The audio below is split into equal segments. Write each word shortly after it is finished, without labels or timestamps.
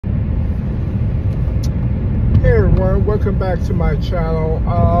everyone, welcome back to my channel.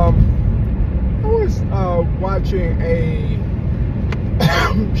 I was watching a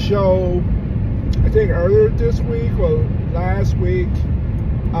show, I think earlier this week or last week,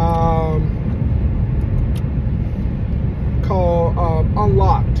 called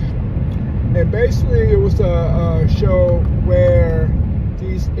Unlocked. And basically it was a show where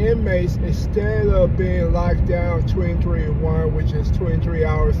these inmates, instead of being locked down 23 and 1, which is 23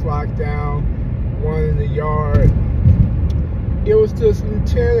 hours locked down, one in the yard, it was this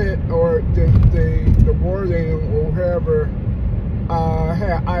lieutenant or the warden or whoever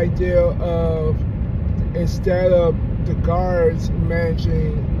had idea of, instead of the guards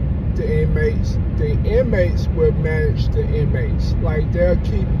managing the inmates would manage the inmates. Like, they'll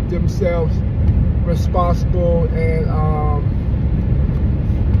keep themselves responsible and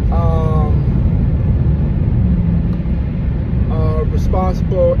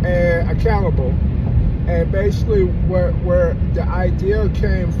responsible and accountable. And basically where the idea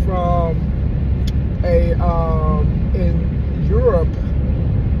came from, in Europe,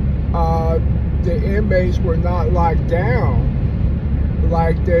 the inmates were not locked down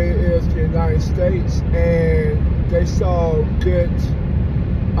like they is in the United States, and they saw good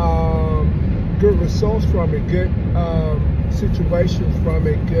results from it, good situations from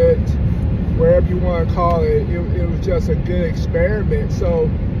it, good, wherever you want to call it. It was just a good experiment. So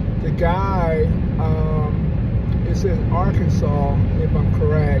the guy is in Arkansas, if I'm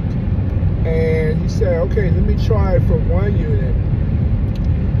correct, and he said, okay, let me try it for one unit.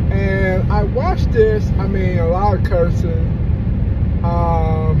 And I watched this, I mean, a lot of cursing,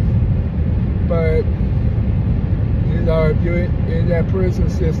 but you know, if you're in that prison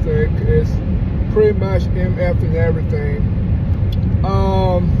system, it's pretty much MF and everything.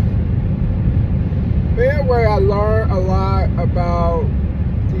 But anyway, I learned a lot about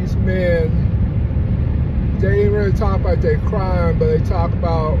these men. They didn't really talk about their crime, but they talk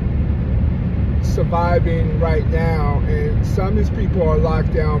about surviving right now. And some of these people are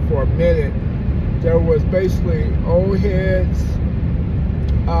locked down for a minute. There was basically old heads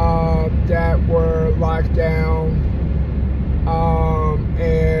that were locked down,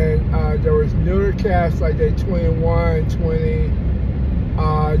 and there was newer cats, like they 21, 20.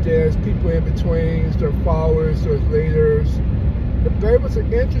 There's people in between, there's followers, there's leaders. But it was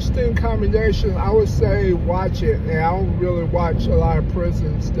an interesting combination. I would say watch it. And I don't really watch a lot of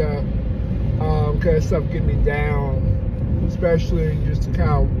prison stuff because stuff get me down, especially just to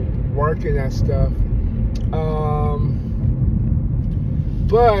kind of work in that stuff.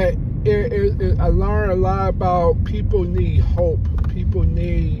 But I learned a lot about people need hope. People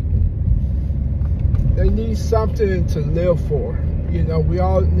need something to live for. You know, we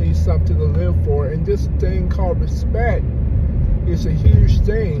all need something to live for. And this thing called respect is a huge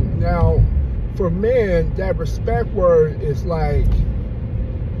thing. Now, for men, that respect word is like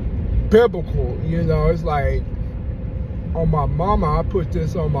biblical. You know, it's like, on my mama, I put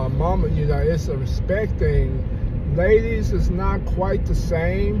this on my mama, you know, it's a respect thing. Ladies, it's not quite the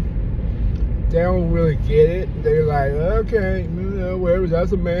same. They don't really get it. They're like, okay, you know, whatever,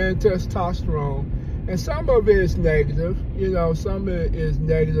 that's a man, testosterone. And some of it is negative, you know, some of it is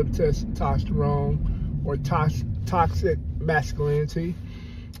negative testosterone or toxic masculinity,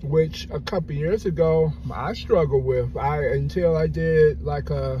 which a couple years ago I struggled with. Until I did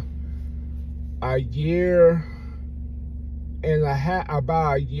like a year and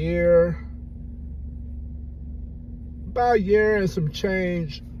about a year and some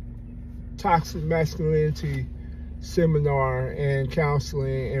change toxic masculinity seminar and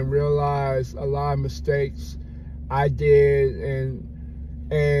counseling, and realized a lot of mistakes I did,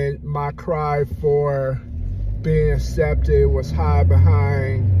 and my cry for being accepted was hide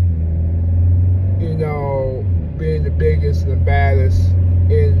behind, you know, being the biggest and the baddest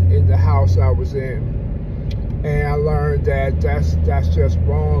in the house I was in. And I learned that that's just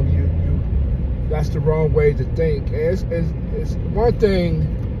wrong. That's the wrong way to think. And it's one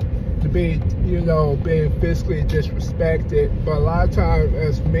thing to be, you know, being physically disrespected, but a lot of times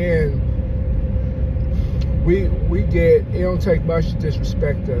as men, we get, it don't take much to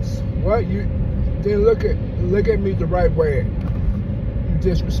disrespect us. What you then look at me the right way. You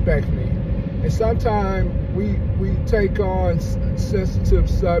disrespect me. And sometimes we take on sensitive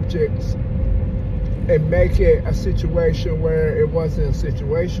subjects and make it a situation where it wasn't a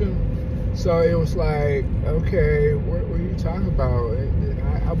situation. So it was like, okay, what are you talking about?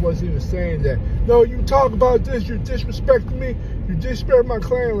 I wasn't even saying that. No, you talk about this, you're disrespecting me, you disrespect my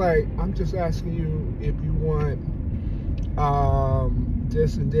claim. Like, I'm just asking you if you want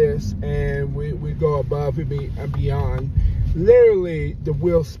this and this, and we go above and beyond. Literally the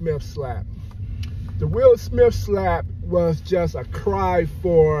Will Smith slap. The Will Smith slap was just a cry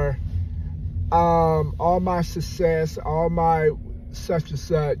for all my success, all my such and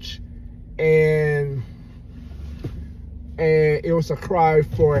such, and it was a cry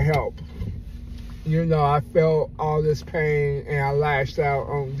for help. You know, I felt all this pain and I lashed out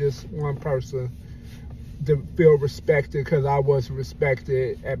on this one person to feel respected because I wasn't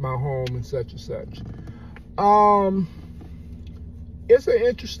respected at my home and such and such. It's an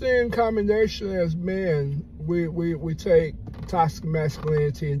interesting combination as men. We take toxic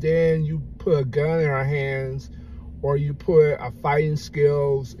masculinity and then you put a gun in our hands, or you put our fighting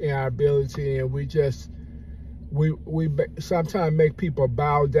skills in our ability, and we sometimes make people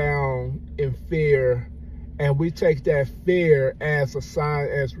bow down in fear, and we take that fear as a sign,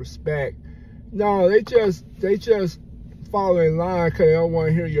 as respect. No, they just follow in line because they don't want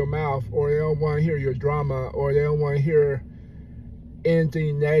to hear your mouth, or they don't want to hear your drama, or they don't want to hear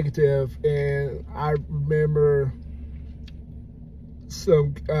anything negative. And I remember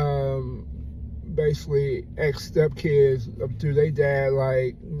some basically ex-stepkids to their dad,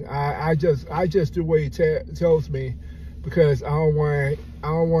 like, I just do what he tells me because I don't want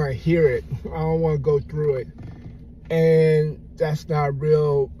to hear it. I don't want to go through it. And that's not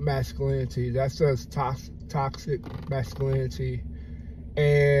real masculinity. That's just toxic masculinity.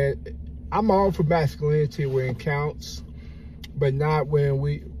 And I'm all for masculinity when it counts, but not when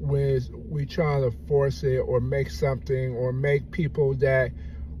we trying to force it or make something, or make people that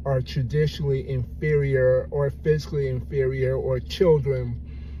are traditionally inferior or physically inferior or children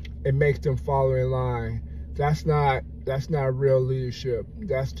and make them follow in line. That's not real leadership.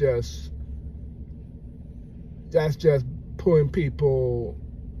 That's just putting people,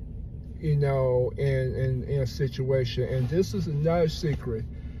 you know, in a situation. And this is another secret.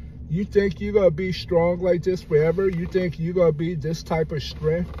 You think you're going to be strong like this forever? You think you're going to be this type of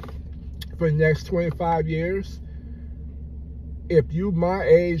strength for the next 25 years? If you my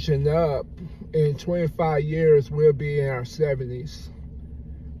age and up, in 25 years, we'll be in our 70s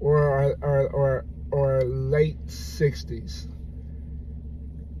or late 60s.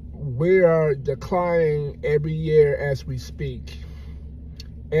 We are declining every year as we speak.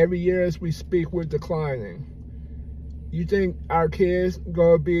 Every year as we speak, we're declining. You think our kids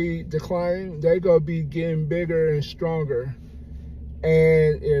gonna be declining? They're gonna be getting bigger and stronger.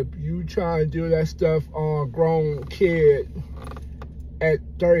 And if you try to do that stuff on a grown kid at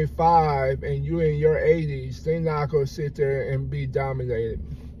 35 and you in your 80s, they're not gonna sit there and be dominated.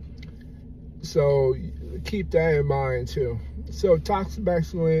 So keep that in mind too. So toxic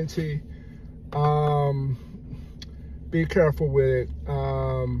masculinity, be careful with it.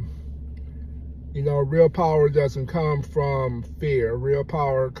 You know, real power doesn't come from fear. Real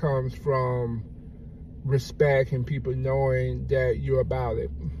power comes from respect and people knowing that you're about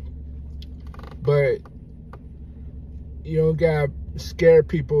it. But you don't gotta scare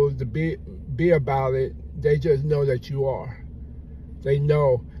people to be about it. They just know that you are. They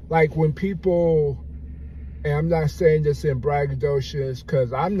know. Like when people, and I'm not saying this in braggadocious,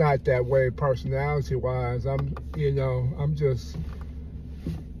 because I'm not that way personality-wise. I'm just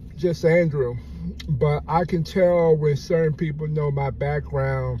Andrew. But I can tell when certain people know my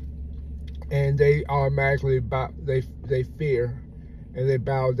background, and they automatically they fear and they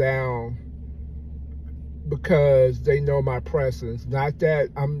bow down because they know my presence. Not that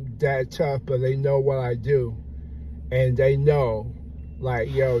I'm that tough, but they know what I do, and they know, like,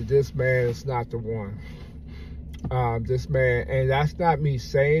 yo, this man is not the one. This man, and that's not me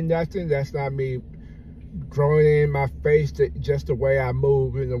saying nothing. That's not me throwing it in my face. Just the way I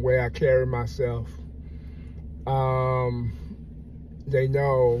move and the way I carry myself. They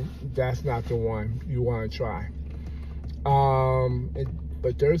know that's not the one you want to try.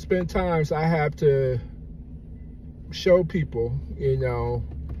 But there's been times I have to show people, you know,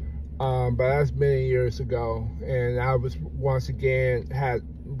 but that's many years ago, and I was once again had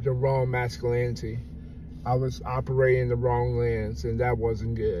the wrong masculinity. I was operating the wrong lens, and that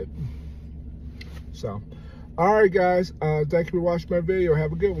wasn't good. So, all right, guys, thank you for watching my video.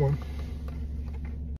 Have a good one.